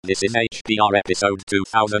This is HPR episode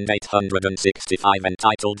 2865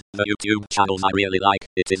 entitled, The YouTube Channels I Really Like.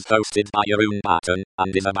 It is hosted by Arun Barton,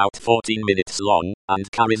 and is about 14 minutes long,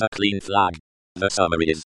 and carries a clean flag. The summary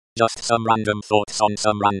is just some random thoughts on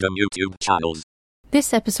some random YouTube channels.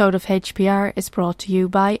 This episode of HPR is brought to you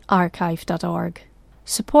by archive.org.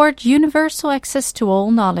 Support universal access to all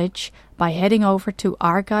knowledge by heading over to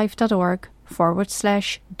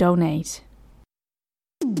archive.org/donate.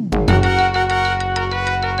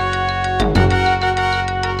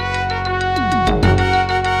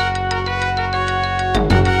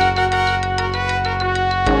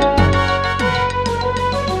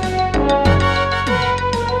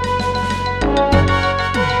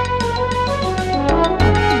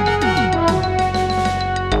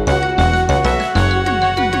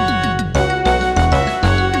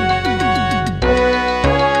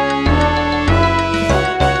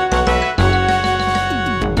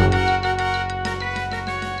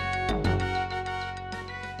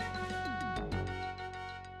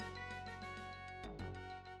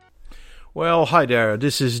 Well, hi there,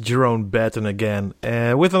 this is Jerome Batten again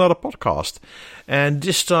with another podcast. And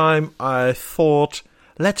this time I thought,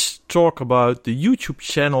 let's talk about the YouTube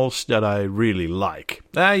channels that I really like.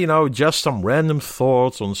 Just some random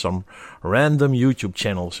thoughts on some random YouTube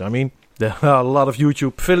channels. I mean, there are a lot of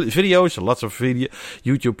YouTube videos, lots of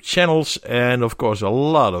YouTube channels, and of course a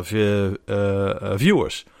lot of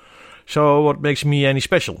viewers. So what makes me any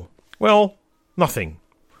special? Well, nothing.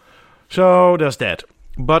 So there's that.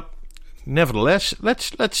 But nevertheless,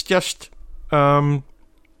 let's just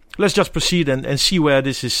proceed and see where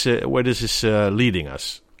this is leading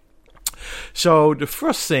us. So the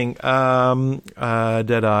first thing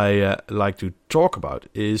that I like to talk about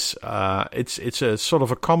is it's a sort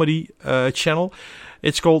of a comedy channel.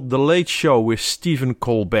 It's called The Late Show with Stephen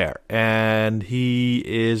Colbert, and he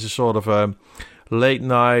is a sort of a late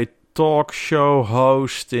night talk show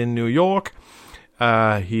host in New York.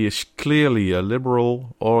 He is clearly a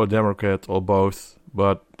liberal or a Democrat or both,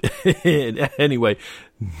 but anyway,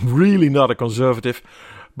 really not a conservative.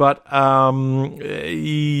 But I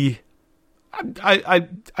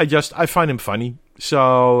find him funny.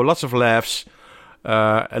 So lots of laughs,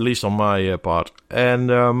 at least on my part.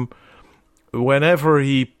 And whenever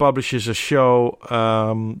he publishes a show,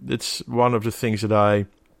 it's one of the things that I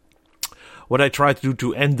try to do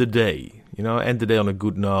to end the day. End the day on a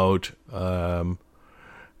good note.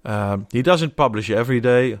 He doesn't publish every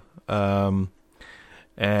day.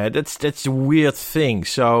 That's a weird thing.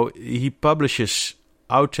 So he publishes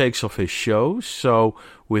outtakes of his shows, so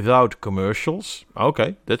without commercials.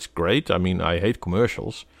 Okay, that's great. I mean, I hate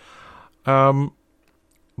commercials.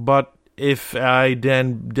 But if I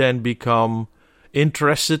then become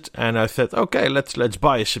interested and I thought, okay, let's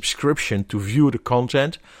buy a subscription to view the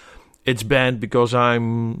content, it's banned because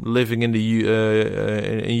I'm living in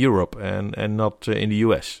in Europe and not in the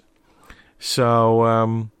US. So,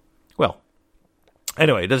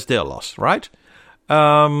 anyway, that's their loss, right?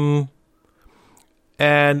 I'm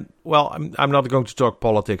not going to talk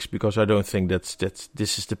politics because I don't think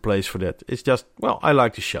this is the place for that. It's just, I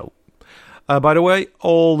like the show. By the way,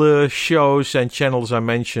 all the shows and channels I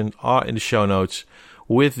mentioned are in the show notes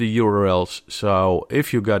with the URLs. So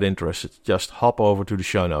if you got interested, just hop over to the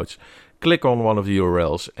show notes, click on one of the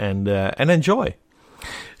URLs, and enjoy.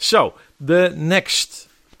 So the next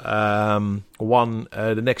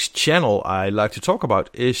the next channel I like to talk about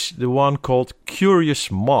is the one called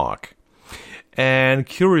Curious Mark. And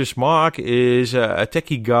Curious Mark is a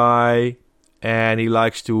techie guy, and he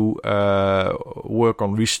likes to work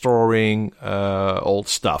on restoring old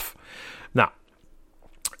stuff. Now,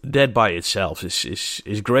 that by itself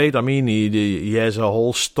is great. I mean, he has a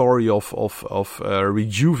whole story of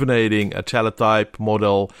rejuvenating a teletype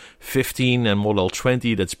Model 15 and Model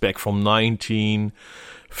 20 that's back from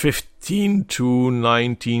 1915 to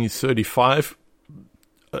 1935.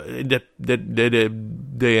 That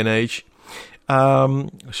day and age.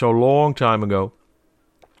 So long time ago.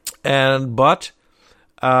 And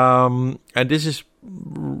this is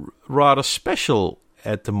rather special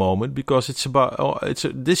at the moment because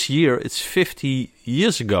this year it's 50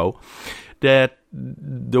 years ago that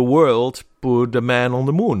the world put the man on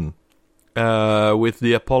the moon with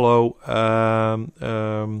the Apollo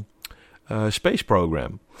space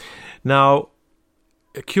program. Now,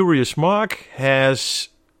 Curious Mark has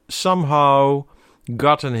somehow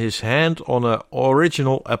gotten his hand on an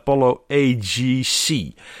original Apollo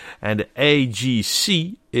AGC, and the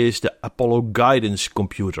AGC is the Apollo Guidance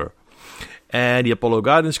Computer. And the Apollo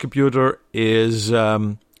Guidance Computer is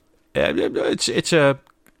it's a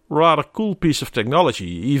rather cool piece of technology,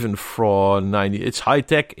 even for it's high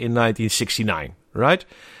tech in 1969. right?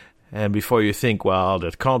 And before you think, well,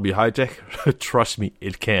 that can't be high-tech, trust me,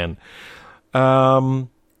 it can. How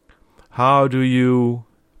do you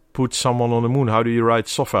put someone on the moon? How do you write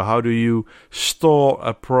software? How do you store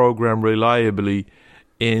a program reliably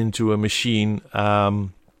into a machine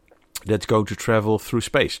that's going to travel through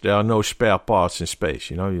space? There are no spare parts in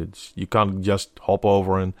space. You can't just hop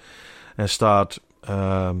over and start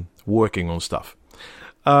working on stuff.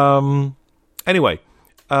 Anyway,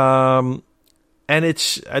 and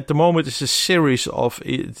it's at the moment it's a series of.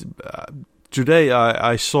 Today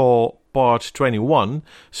I saw part 21,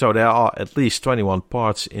 so there are at least 21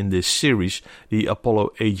 parts in this series, the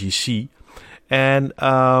Apollo AGC, and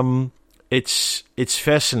it's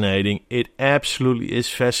fascinating. It absolutely is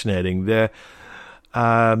fascinating. The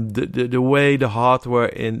way the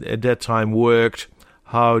hardware at that time worked,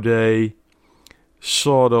 how they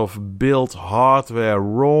sort of built hardware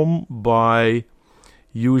ROM by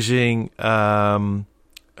using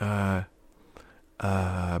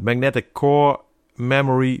magnetic core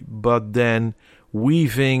memory, but then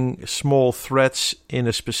weaving small threads in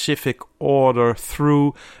a specific order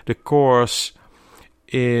through the cores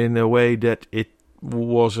in a way that it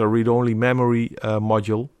was a read-only memory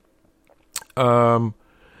module. One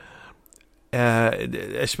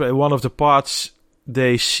of the parts,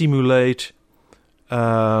 they simulate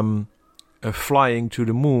flying to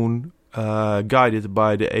the moon, guided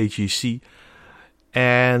by the AGC,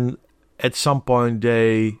 and at some point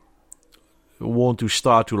they want to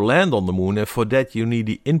start to land on the moon, and for that you need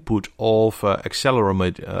the input of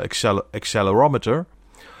accelerometer,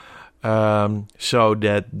 so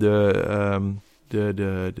that the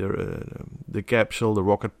capsule, the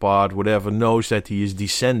rocket part, whatever, knows that he is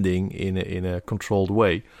descending in a controlled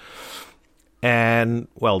way. And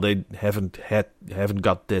well, they haven't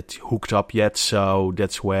got that hooked up yet, so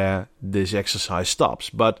that's where this exercise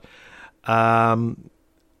stops. But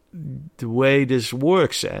the way this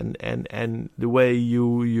works and the way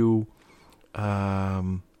you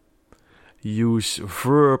use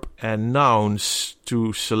verb and nouns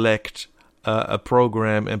to select a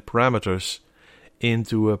program and parameters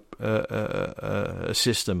into a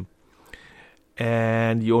system,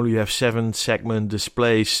 and you only have 7 segment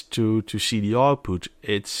displays to see the output.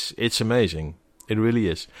 It's amazing. It really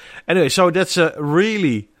is. Anyway, so that's a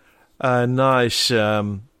really nice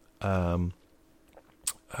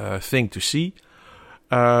thing to see,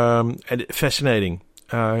 and fascinating.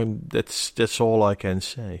 That's all I can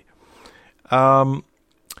say. Well,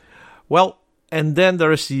 and then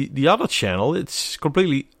there is the other channel. It's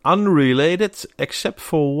completely unrelated, except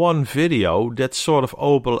for one video that sort of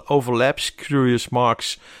overlaps Curious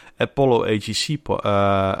Mark's Apollo AGC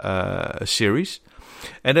series,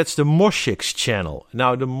 and that's the Moshix channel.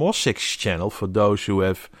 Now, the Moshix channel, for those who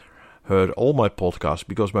have heard all my podcasts,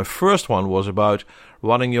 because my first one was about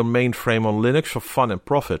running your mainframe on Linux for fun and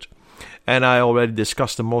profit, and I already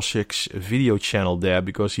discussed the Moshix video channel there,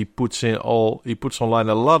 because he puts online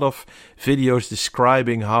a lot of videos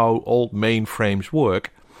describing how old mainframes work,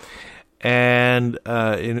 and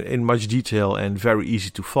in much detail and very easy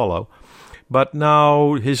to follow. But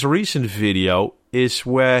now his recent video is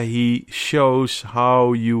where he shows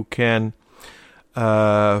how you can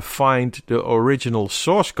find the original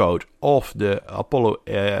source code of the Apollo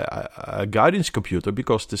guidance computer,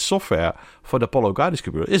 because the software for the Apollo guidance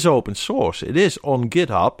computer is open source. It is on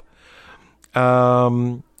GitHub,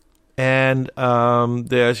 and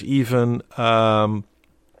there's even a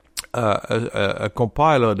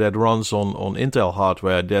compiler that runs on Intel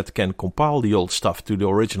hardware that can compile the old stuff to the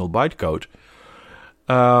original bytecode.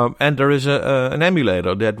 And there is an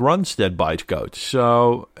emulator that runs that bytecode.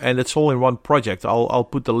 So, and it's all in one project. I'll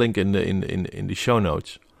put the link in the show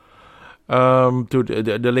notes. To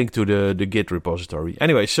the link to the Git repository.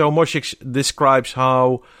 Anyway, so Moshix describes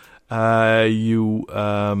how you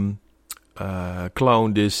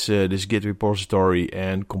clone this Git repository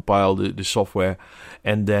and compile the software,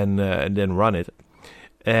 and then run it.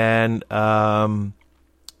 And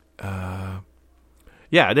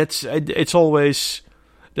it's always.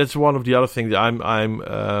 That's one of the other things.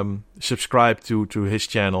 I'm subscribed to his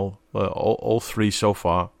channel, all 3 so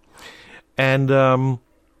far, and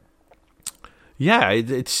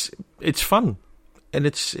it's fun, and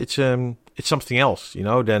it's something else,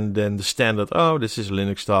 than the standard. Oh, this is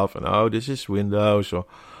Linux stuff, and oh, this is Windows, or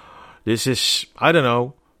this is, I don't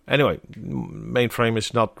know. Anyway, mainframe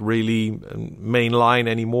is not really mainline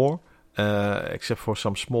anymore, except for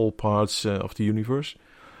some small parts of the universe.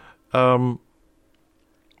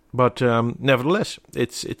 But nevertheless,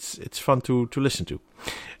 it's fun to listen to.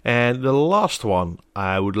 And the last one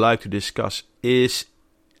I would like to discuss is,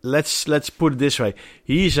 let's put it this way: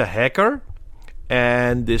 he's a hacker,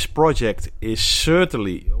 And this project is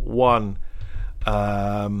certainly one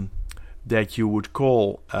that you would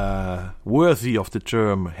call worthy of the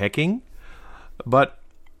term hacking. But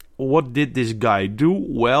what did this guy do?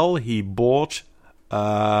 Well, he bought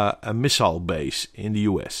a missile base in the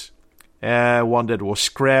US. One that was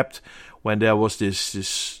scrapped when there was this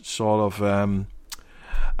sort of...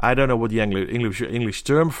 I don't know what the English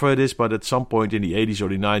term for it is, but at some point in the 80s or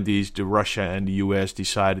the 90s, Russia and the US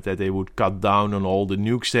decided that they would cut down on all the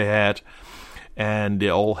nukes they had. And they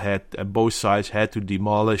all had, both sides had to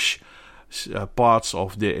demolish parts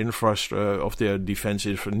of their of their defense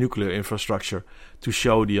nuclear infrastructure to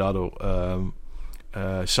show the other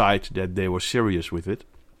side that they were serious with it.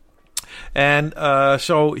 And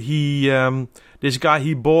so this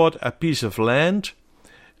guy bought a piece of land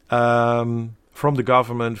from the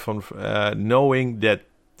government, from knowing that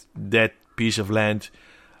piece of land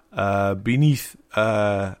beneath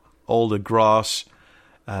all the grass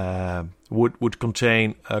would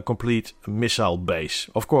contain a complete missile base,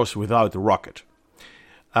 of course, without a rocket.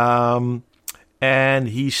 And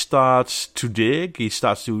he starts to dig. He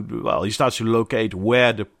starts to locate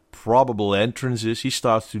where the probable entrance is. He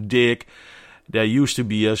starts to dig. There used to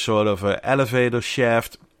be a sort of an elevator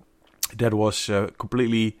shaft that was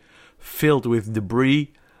completely filled with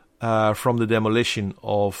debris from the demolition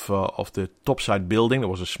of the topside building. There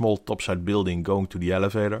was a small topside building going to the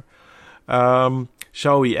elevator.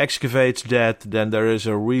 So he excavates that. Then there is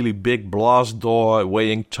a really big blast door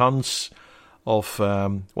weighing tons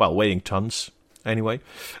anyway.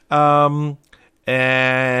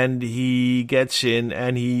 And he gets in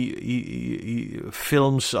and he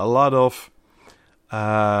films a lot of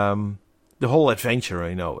the whole adventure,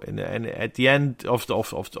 and at the end of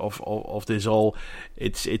this all,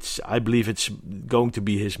 it's I believe it's going to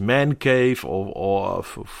be his man cave or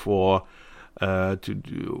for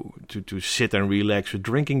to sit and relax with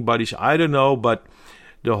drinking buddies. I don't know, but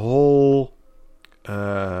the whole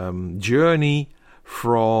journey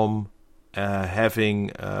from having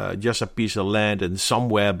just a piece of land and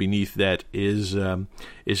somewhere beneath that is a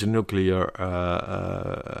nuclear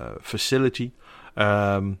facility,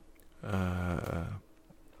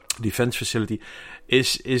 defense facility,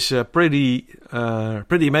 is pretty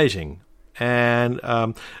amazing. And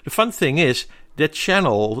the fun thing is, that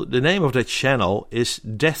channel, the name of that channel is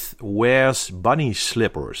Death Wears Bunny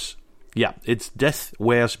Slippers. Yeah, it's Death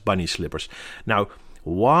Wears Bunny Slippers. Now,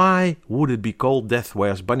 why would it be called Death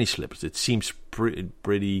Wears Bunny Slippers? It seems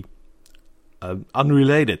pretty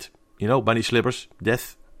unrelated. Bunny slippers,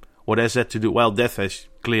 death. What has that to do? Well, death has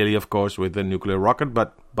clearly, of course, with the nuclear rocket,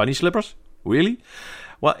 but bunny slippers? Really?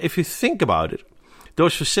 Well, if you think about it,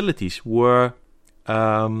 those facilities were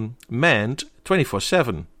manned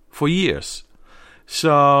 24/7 for years.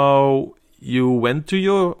 So you went to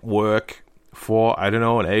your work for, I don't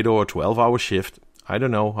know, an 8 or 12-hour shift. I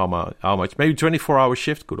don't know how much. Maybe 24-hour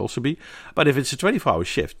shift could also be. But if it's a 24-hour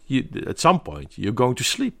shift, at some point you're going to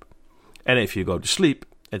sleep. And if you go to sleep,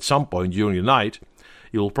 at some point during the night,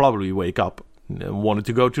 you'll probably wake up and wanted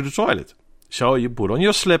to go to the toilet. So you put on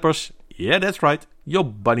your slippers. Yeah, that's right, your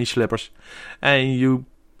bunny slippers. And you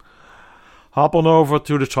hop on over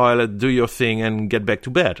to the toilet, do your thing, and get back to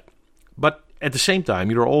bed. But at the same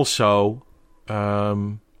time, you're also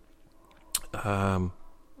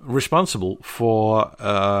responsible for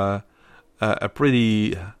a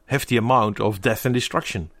pretty hefty amount of death and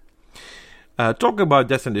destruction. Talking about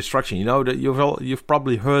death and destruction, that you've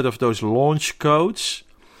probably heard of those launch codes,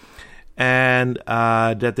 and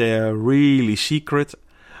that they're really secret.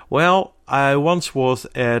 Well, I once was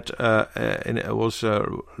it was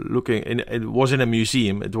in a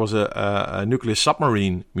museum. It was a nuclear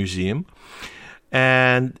submarine museum,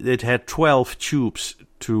 and it had 12 tubes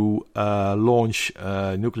to launch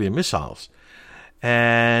nuclear missiles.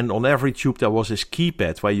 And on every tube there was this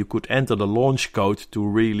keypad where you could enter the launch code to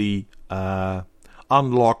really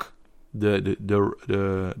unlock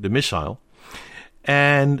the missile.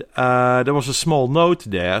 And there was a small note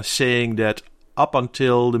there saying that up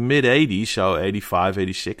until the mid-80s, so 1985,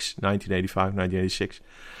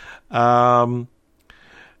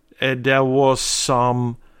 there was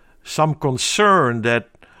some concern that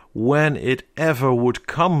when it ever would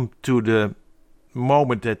come to the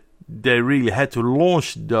moment that they really had to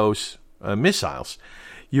launch those missiles,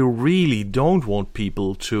 you really don't want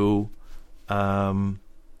people to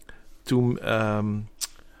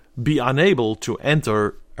be unable to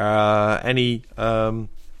enter any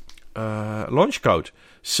launch code.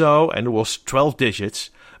 So, and it was 12 digits,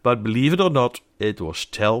 but believe it or not, it was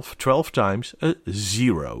 12 times a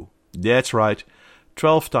 0. That's right,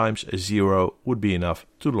 12 times a 0 would be enough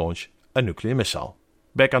to launch a nuclear missile.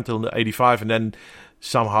 back until the 85, and then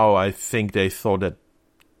somehow I think they thought that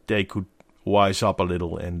they could wise up a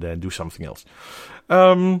little and then do something else.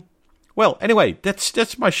 Well, anyway,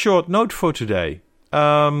 that's my short note for today.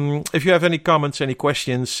 If you have any comments, any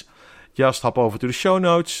questions, just hop over to the show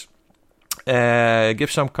notes.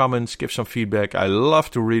 Give some comments, give some feedback. I love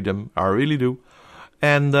to read them. I really do.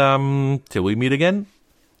 And till we meet again,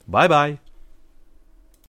 bye-bye.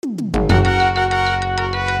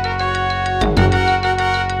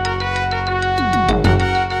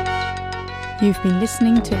 You've been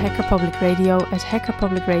listening to Hacker Public Radio at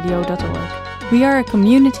hackerpublicradio.org. We are a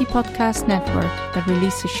community podcast network that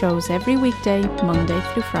releases shows every weekday, Monday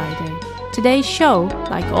through Friday. Today's show,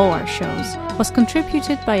 like all our shows, was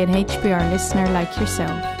contributed by an HPR listener like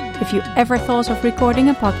yourself. If you ever thought of recording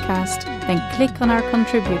a podcast, then click on our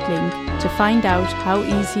contribute link to find out how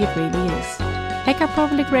easy it really is. Hacker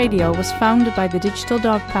Public Radio was founded by the Digital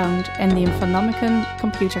Dog Pound and the Infonomicon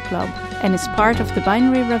Computer Club and is part of the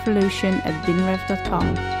binary revolution at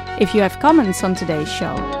binrev.com. If you have comments on today's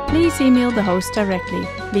show, please email the host directly,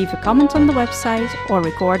 leave a comment on the website, or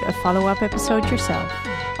record a follow-up episode yourself.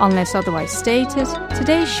 Unless otherwise stated,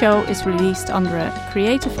 today's show is released under a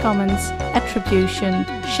Creative Commons Attribution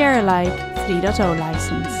Share Alike 3.0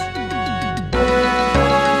 license.